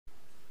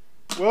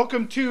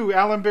Welcome to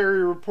Allan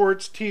Berry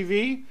Reports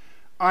TV.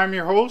 I'm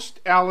your host,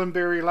 Allan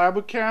Berry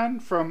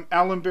Labucan from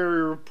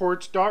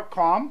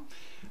allanberryreports.com.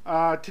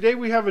 Today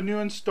we have a new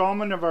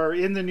installment of our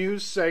In the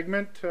News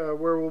segment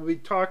where we'll be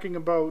talking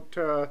about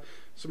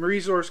some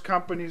resource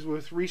companies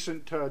with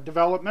recent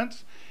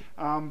developments.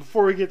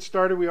 Before we get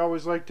started, we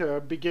always like to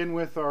begin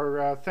with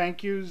our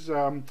thank yous.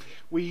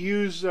 We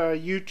use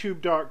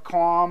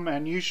youtube.com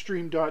and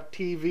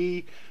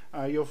ustream.tv.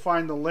 You'll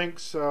find the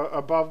links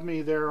above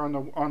me there on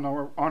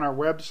our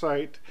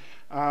website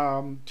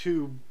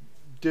to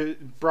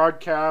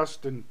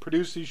broadcast and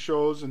produce these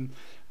shows, and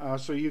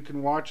so you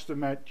can watch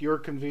them at your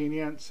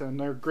convenience. And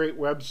they're great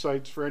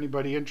websites for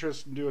anybody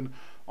interested in doing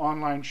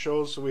online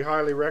shows, so we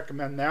highly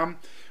recommend them.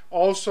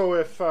 Also,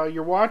 if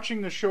you're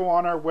watching the show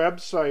on our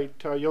website,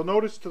 you'll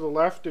notice to the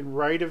left and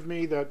right of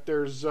me that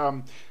there's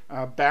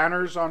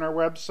banners on our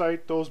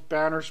website. Those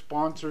banner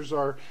sponsors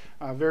are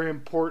very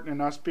important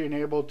in us being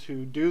able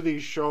to do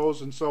these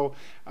shows. And so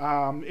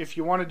if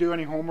you want to do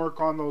any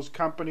homework on those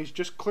companies,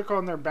 just click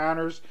on their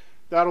banners.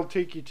 That'll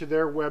take you to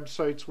their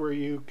websites where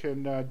you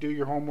can do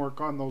your homework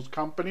on those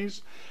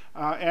companies.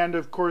 And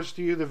of course,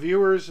 to you, the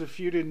viewers, if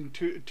you didn't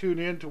tune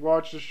in to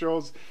watch the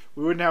shows,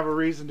 we wouldn't have a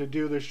reason to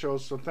do the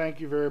shows. So thank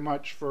you very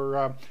much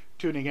for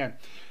tuning in.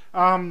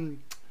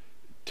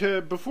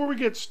 Before we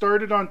get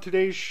started on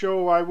today's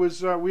show,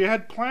 we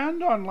had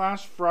planned on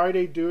last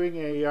Friday doing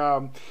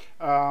a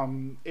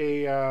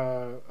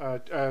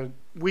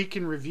week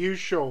in review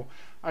show.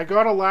 I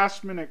got a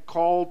last-minute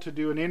call to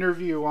do an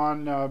interview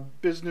on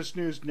Business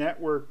News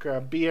Network,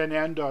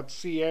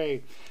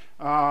 bnn.ca.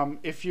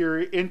 If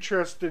you're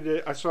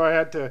interested, so I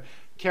had to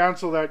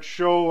cancel that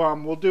show.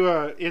 We'll do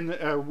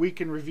a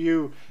week in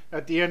review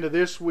at the end of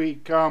this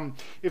week.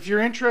 If you're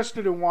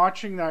interested in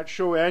watching that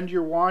show and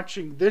you're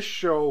watching this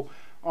show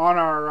on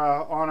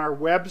our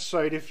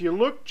website, if you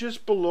look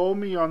just below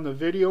me on the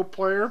video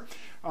player,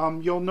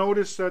 you'll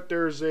notice that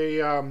there's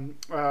a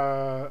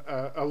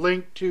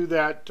link to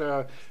that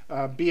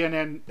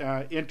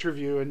BNN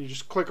interview, and you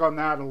just click on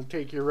that, and it'll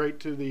take you right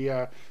to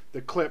the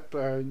clip,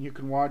 and you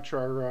can watch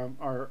our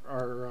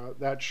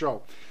that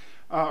show.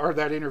 Or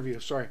that interview,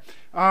 sorry.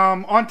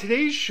 On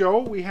today's show,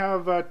 we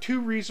have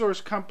two resource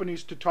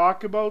companies to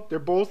talk about. They're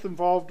both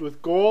involved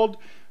with gold.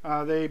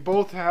 They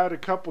both had a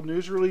couple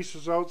news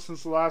releases out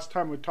since the last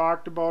time we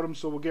talked about them,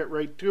 so we'll get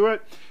right to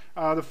it.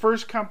 The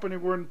first company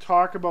we're going to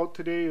talk about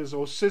today is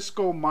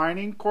Osisko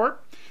Mining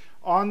Corp.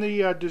 On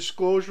the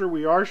disclosure,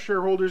 we are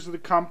shareholders of the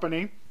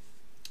company.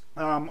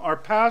 Our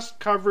past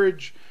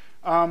coverage,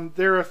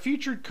 they're a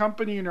featured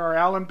company in our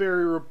Allan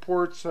Berry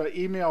Reports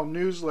email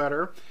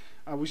newsletter.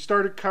 We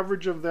started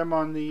coverage of them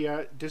on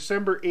the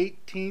December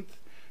 18th,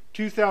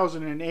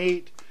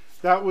 2008.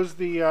 That was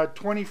the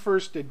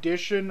 21st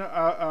edition.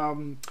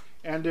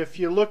 And if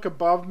you look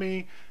above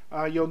me,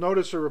 you'll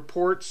notice a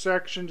report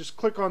section. Just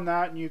click on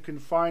that and you can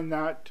find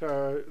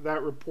that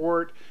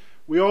report.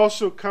 We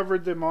also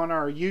covered them on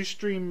our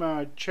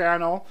Ustream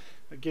channel.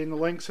 Again, the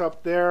link's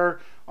up there.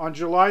 On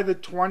July the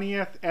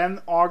 20th and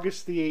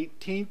August the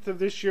 18th of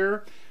this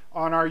year.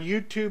 On our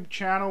YouTube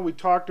channel, we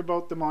talked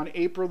about them on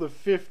April the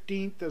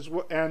 15th as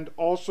well, and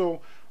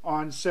also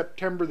on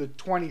September the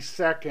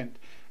 22nd.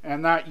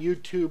 And that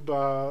YouTube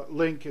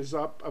link is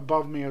up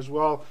above me as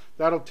well.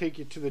 That'll take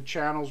you to the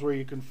channels where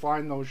you can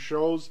find those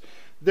shows.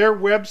 Their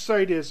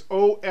website is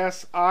osisko.com.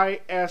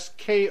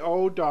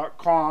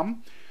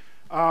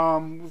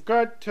 We've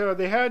got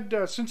they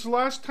had since the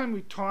last time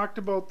we talked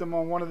about them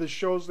on one of the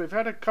shows, they've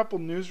had a couple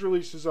news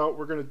releases out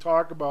we're going to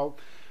talk about.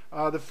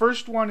 The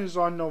first one is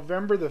on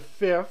November the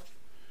 5th.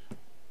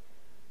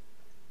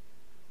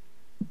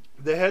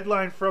 The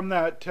headline from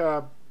that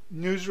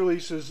news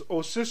release is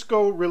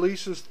Osisko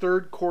releases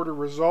third quarter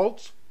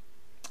results,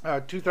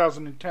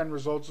 2010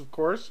 results, of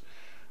course.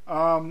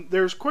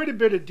 There's quite a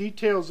bit of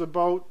details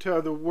about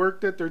the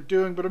work that they're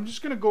doing, but I'm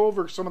just going to go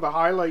over some of the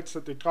highlights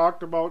that they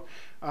talked about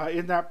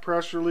in that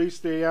press release.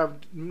 They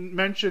have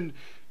mentioned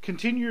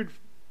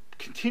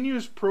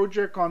continuous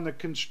progress on the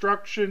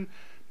construction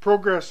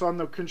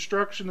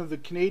of the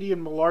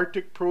Canadian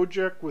Malartic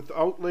project with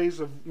outlays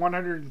of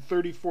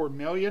 $134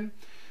 million.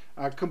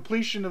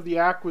 Completion of the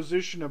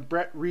acquisition of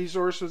Brett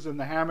Resources and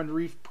the Hammond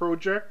Reef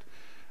project.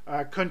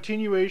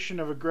 Continuation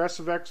of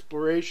aggressive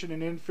exploration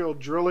and infill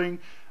drilling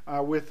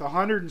with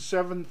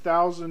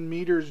 107,000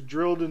 meters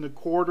drilled in the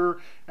quarter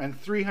and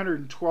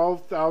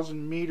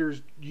 312,000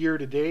 meters year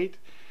to date.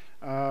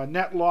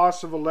 Net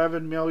loss of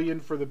 $11 million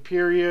for the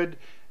period.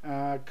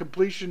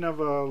 Completion of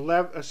a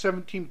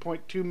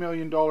 $17.2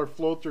 million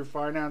flow-through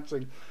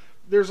financing.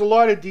 There's a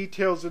lot of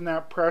details in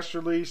that press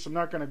release. I'm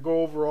not going to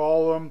go over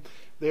all of them.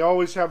 They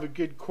always have a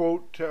good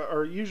quote,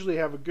 or usually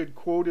have a good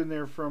quote in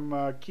there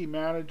from key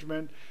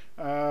management.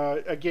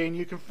 Again,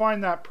 you can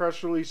find that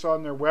press release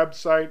on their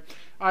website.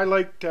 I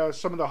liked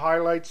some of the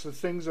highlights. The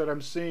things that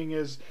I'm seeing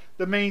is,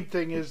 the main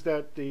thing is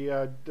that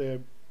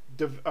the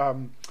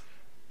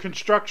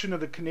construction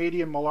of the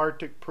Canadian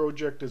Malartic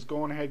project is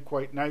going ahead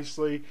quite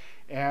nicely,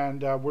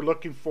 and we're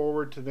looking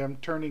forward to them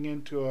turning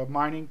into a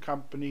mining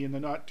company in the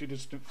not too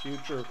distant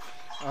future.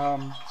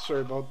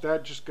 Sorry about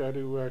that, just got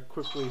to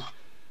quickly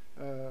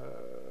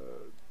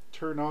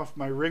turn off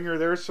my ringer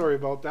there, sorry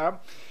about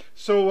that.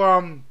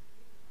 So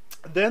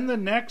then the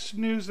next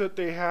news that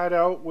they had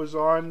out was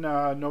on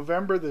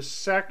November the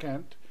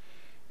 2nd,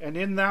 and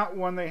in that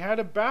one they had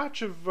a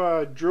batch of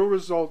drill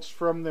results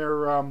from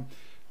their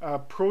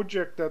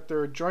project that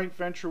they're a joint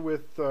venture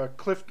with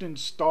Clifton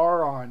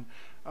Star on.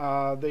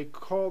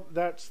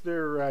 That's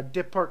their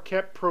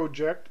Deparquette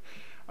project.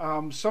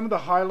 Some of the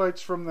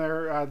highlights from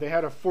their, they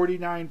had a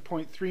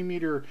 49.3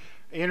 meter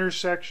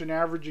intersection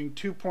averaging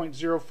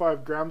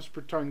 2.05 grams per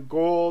ton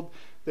gold.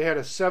 They had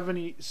a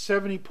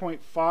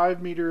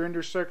 70.5 meter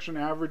intersection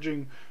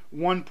averaging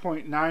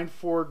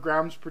 1.94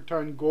 grams per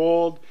ton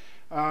gold.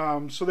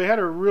 So they had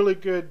a really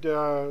good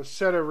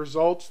set of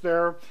results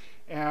there,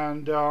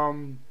 and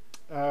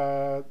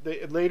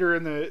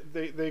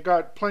they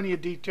got plenty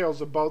of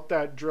details about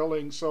that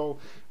drilling. So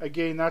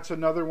again, that's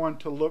another one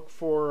to look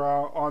for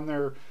on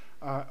their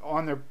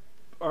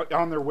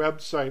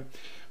website.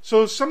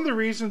 So some of the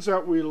reasons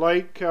that we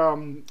like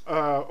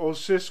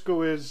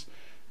Osisko is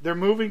they're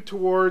moving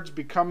towards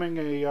becoming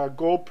a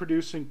gold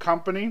producing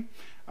company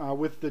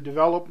with the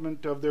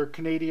development of their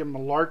Canadian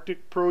Malartic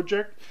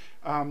project.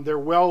 They're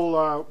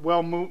well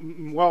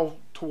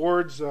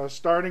towards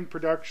starting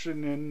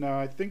production in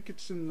I think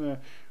it's in the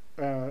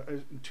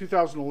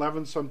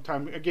 2011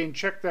 sometime. Again,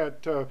 check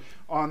that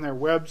on their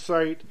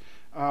website.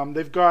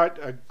 They've got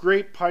a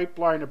great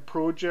pipeline of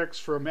projects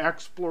from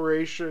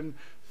exploration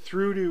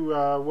through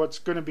to what's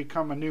going to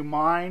become a new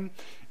mine,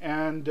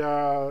 and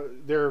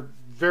they're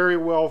very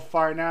well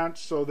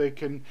financed, so they're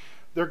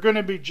going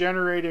to be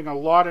generating a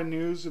lot of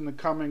news in the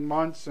coming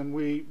months, and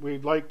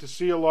we'd like to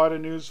see a lot of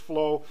news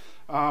flow.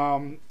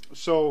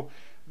 So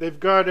they've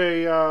got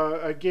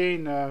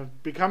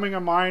becoming a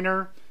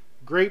miner,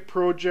 great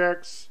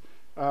projects,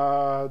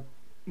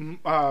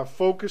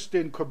 focused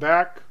in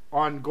Quebec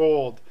on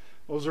gold.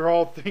 Those are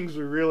all things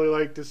we really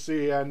like to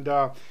see. And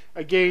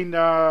again,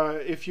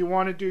 if you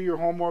want to do your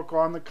homework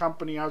on the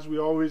company, as we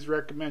always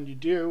recommend you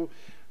do,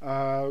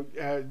 a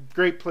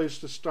great place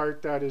to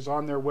start that is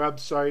on their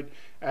website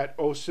at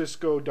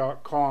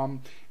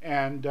osisko.com.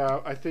 And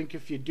I think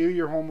if you do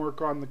your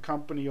homework on the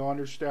company, you'll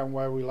understand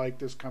why we like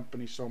this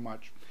company so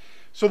much.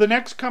 So the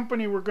next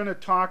company we're going to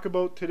talk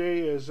about today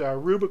is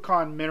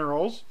Rubicon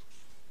Minerals.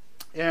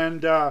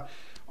 And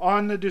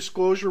on the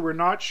disclosure, we're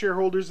not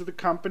shareholders of the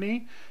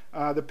company.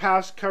 The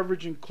past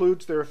coverage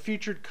includes they're a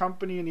featured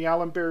company in the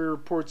Allan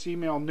Reports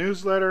email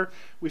newsletter.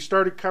 We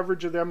started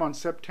coverage of them on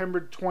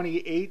September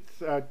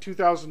 28th,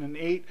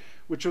 2008,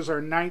 which was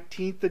our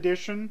 19th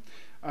edition.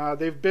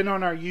 They've been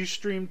on our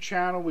Ustream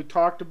channel. We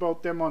talked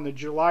about them on the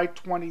July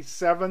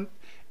 27th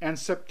and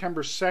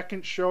September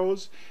 2nd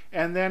shows.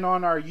 And then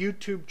on our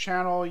YouTube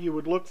channel, you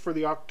would look for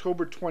the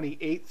October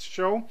 28th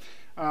show.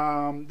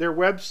 Their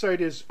website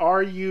is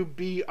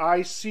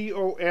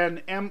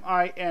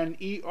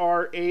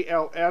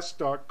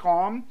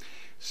rubiconminerals.com.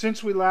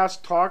 Since we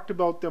last talked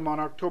about them on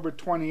October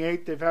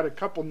 28th, they've had a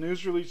couple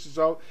news releases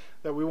out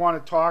that we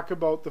want to talk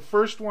about. The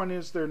first one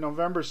is their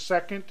November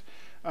 2nd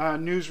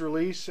news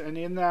release, and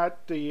in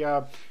that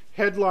the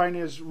headline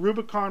is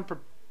Rubicon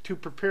to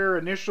prepare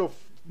initial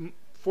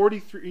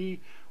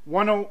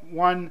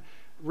 43-101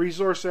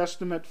 resource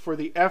estimate for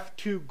the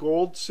F2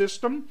 gold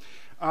system.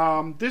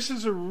 This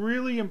is a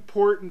really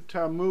important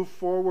move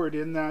forward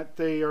in that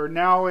they are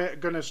now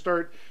going to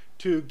start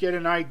to get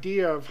an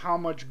idea of how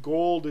much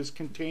gold is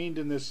contained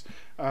in this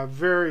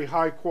very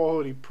high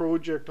quality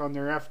project on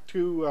their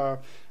F2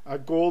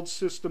 gold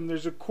system.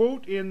 There's a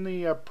quote in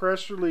the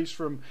press release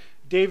from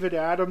David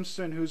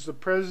Adamson, who's the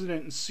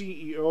president and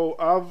CEO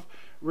of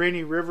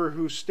Rainy River,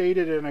 who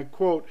stated, and I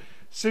quote,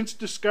 "Since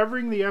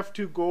discovering the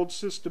F2 gold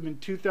system in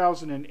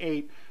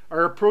 2008,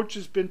 our approach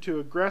has been to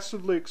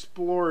aggressively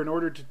explore in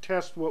order to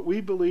test what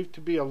we believe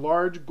to be a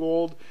large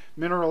gold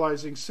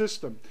mineralizing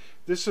system.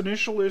 This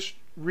initial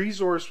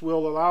resource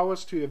will allow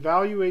us to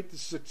evaluate the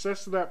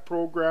success of that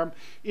program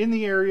in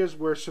the areas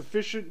where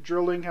sufficient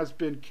drilling has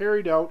been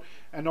carried out,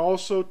 and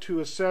also to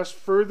assess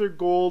further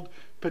gold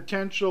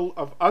potential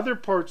of other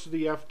parts of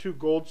the F2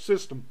 gold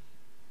system.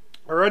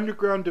 Our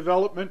underground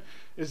development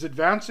is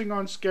advancing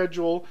on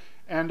schedule,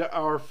 and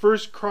our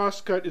first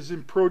crosscut is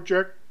in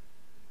project,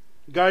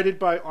 guided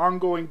by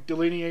ongoing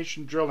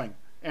delineation drilling."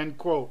 End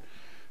quote.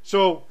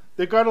 So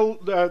they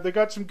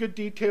got some good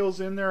details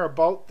in there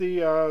about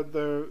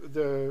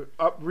the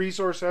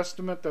resource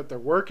estimate that they're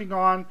working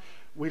on.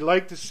 We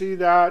like to see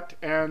that,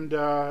 and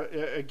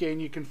again,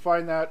 you can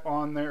find that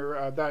on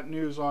their that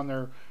news on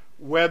their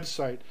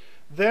website.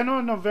 Then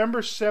on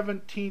November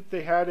 17th,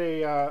 they had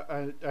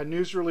a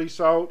news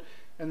release out,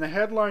 and the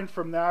headline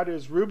from that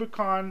is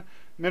Rubicon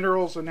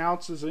Minerals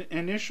announces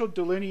initial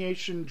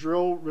delineation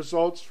drill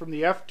results from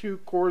the F2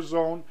 core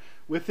zone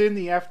within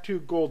the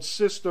F2 gold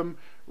system,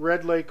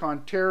 Red Lake,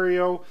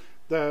 Ontario.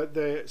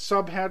 The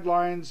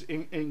sub-headlines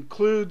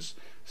includes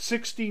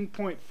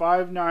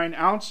 16.59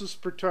 ounces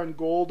per ton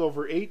gold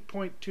over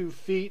 8.2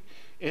 feet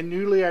in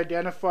newly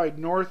identified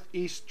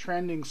northeast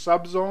trending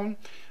subzone.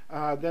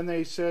 Then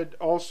they said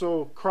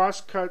also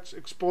crosscuts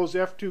expose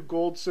F2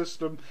 gold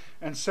system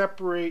and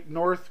separate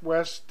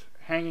northwest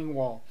hanging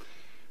wall.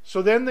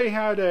 So then they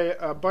had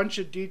a bunch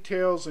of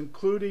details,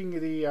 including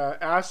the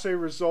assay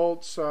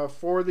results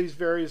for these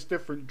various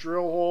different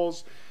drill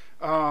holes.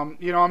 I'm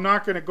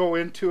not going to go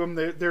into them.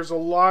 There's a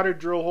lot of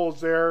drill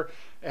holes there,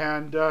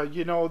 and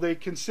they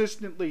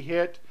consistently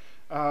hit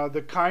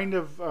the kind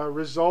of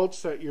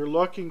results that you're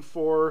looking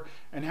for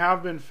and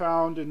have been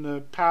found in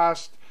the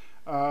past.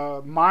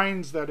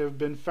 Mines that have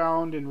been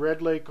found in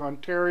Red Lake,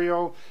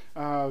 Ontario,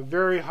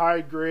 very high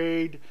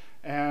grade,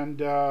 and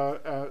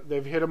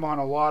they've hit them on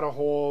a lot of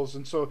holes,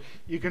 and so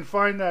you can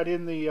find that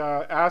in the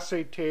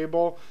assay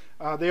table.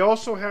 They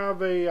also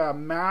have a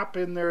map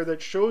in there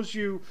that shows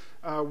you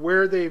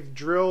where they've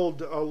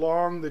drilled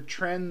along the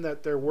trend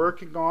that they're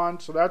working on,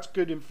 so that's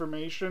good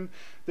information.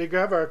 They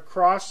have a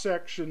cross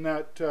section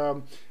that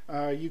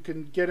you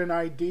can get an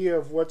idea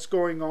of what's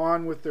going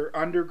on with their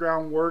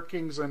underground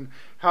workings and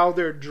how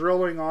they're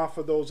drilling off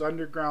of those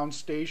underground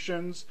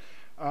stations.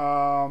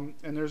 And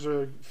there's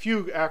a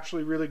few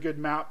actually really good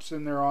maps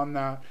in there on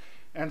that.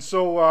 And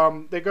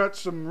so they got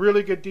some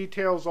really good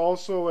details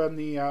also on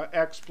the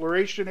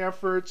exploration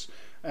efforts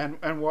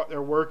and what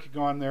they're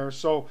working on there.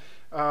 So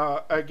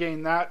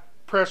again, that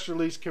press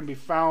release can be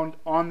found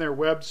on their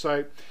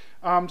website.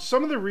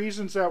 Some of the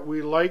reasons that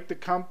we like the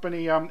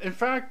company, in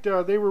fact,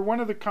 they were one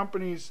of the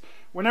companies,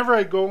 whenever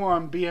I go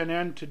on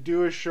BNN to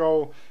do a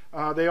show,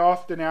 they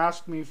often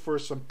ask me for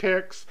some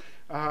picks.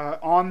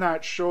 On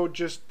that show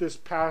just this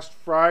past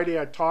Friday,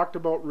 I talked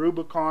about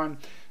Rubicon.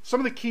 Some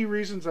of the key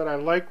reasons that I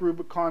like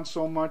Rubicon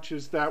so much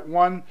is that,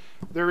 one,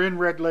 they're in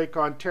Red Lake,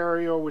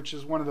 Ontario, which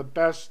is one of the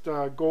best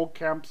gold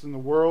camps in the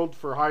world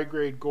for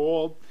high-grade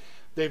gold.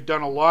 They've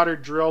done a lot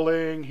of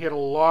drilling, hit a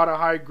lot of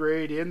high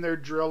grade in their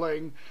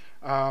drilling.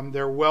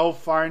 They're well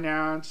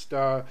financed.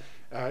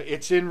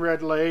 It's in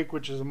Red Lake,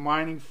 which is a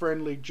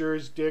mining-friendly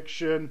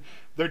jurisdiction.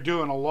 They're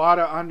doing a lot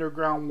of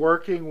underground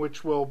working,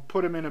 which will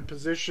put them in a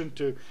position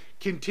to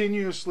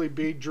continuously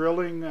be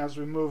drilling as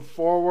we move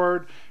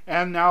forward.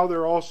 And now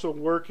they're also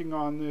working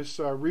on this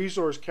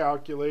resource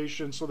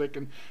calculation, so they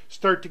can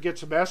start to get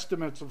some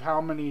estimates of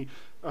how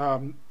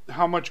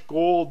much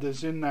gold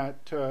is in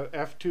that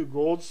F2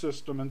 gold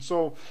system. And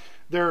so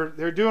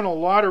they're doing a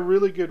lot of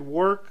really good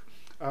work.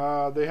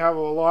 They have a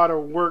lot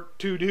of work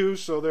to do,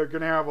 so they're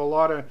going to have a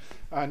lot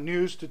of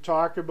news to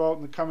talk about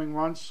in the coming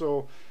months.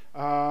 So,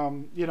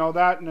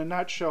 that in a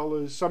nutshell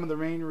is some of the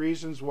main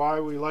reasons why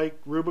we like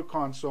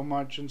Rubicon so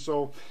much. And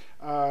so,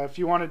 if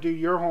you want to do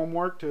your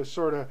homework to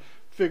sort of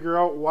figure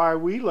out why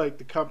we like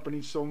the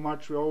company so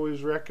much, we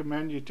always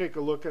recommend you take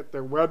a look at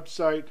their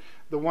website,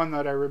 the one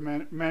that I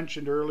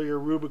mentioned earlier,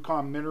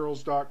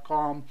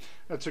 rubiconminerals.com.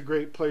 That's a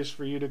great place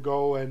for you to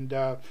go and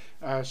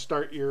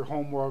start your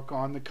homework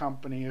on the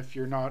company if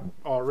you're not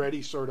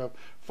already sort of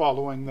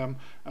following them.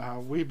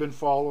 We've been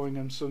following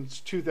them since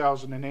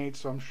 2008,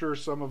 so I'm sure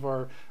some of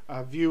our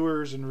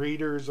viewers and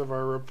readers of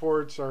our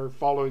reports are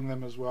following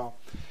them as well.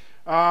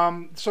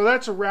 So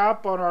that's a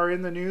wrap on our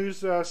In the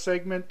News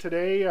segment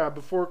today.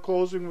 Before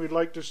closing, we'd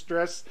like to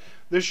stress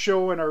this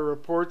show and our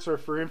reports are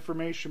for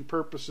information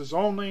purposes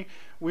only.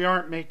 We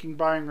aren't making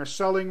buying or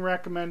selling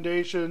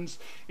recommendations.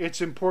 It's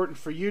important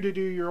for you to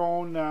do your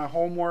own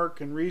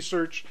homework and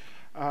research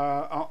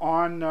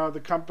on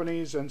the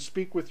companies and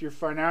speak with your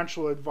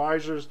financial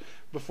advisors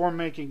before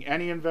making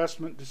any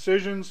investment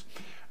decisions.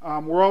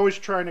 We're always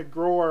trying to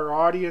grow our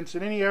audience,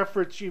 and any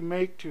efforts you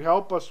make to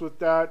help us with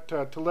that,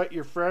 to let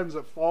your friends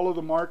that follow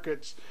the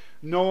markets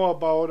know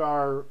about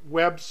our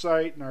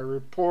website and our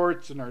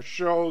reports and our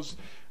shows,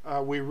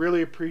 we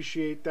really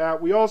appreciate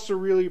that. We also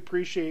really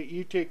appreciate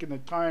you taking the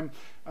time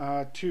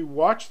to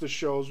watch the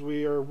shows.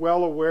 We are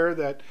well aware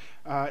that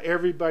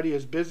everybody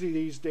is busy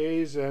these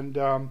days, and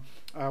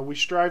we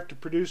strive to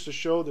produce a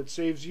show that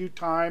saves you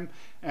time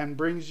and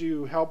brings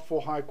you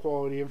helpful,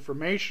 high-quality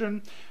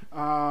information.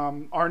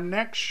 Our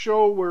next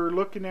show we're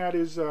looking at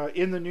is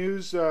In the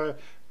News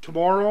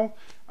tomorrow.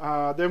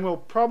 Then we'll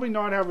probably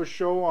not have a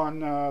show on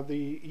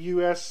the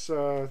U.S.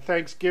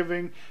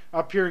 Thanksgiving.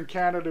 Up here in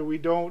Canada, we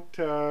don't.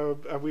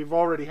 We've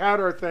already had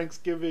our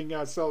Thanksgiving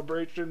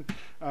celebration,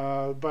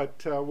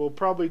 but we'll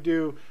probably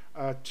do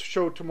a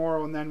show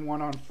tomorrow and then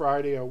one on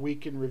Friday, a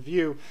week in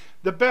review.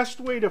 The best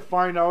way to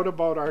find out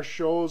about our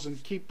shows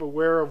and keep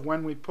aware of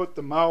when we put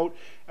them out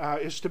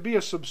is to be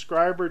a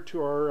subscriber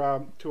to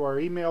our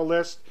email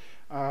list.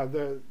 I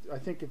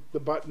think the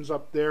button's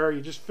up there.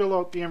 You just fill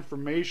out the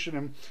information,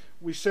 and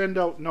we send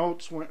out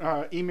notes,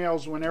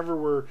 emails whenever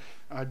we're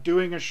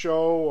doing a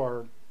show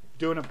or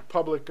doing a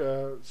public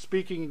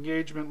speaking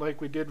engagement like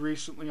we did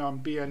recently on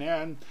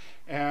BNN.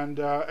 And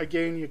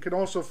again, you can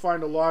also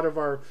find a lot of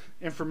our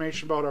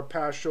information about our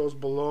past shows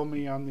below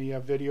me on the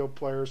video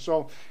player.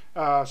 So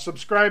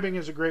subscribing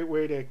is a great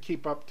way to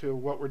keep up to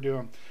what we're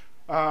doing.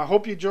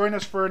 Hope you join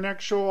us for our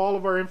next show. All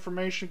of our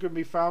information can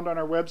be found on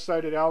our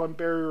website at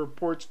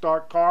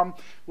allanberryreports.com.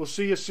 We'll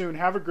see you soon.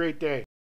 Have a great day.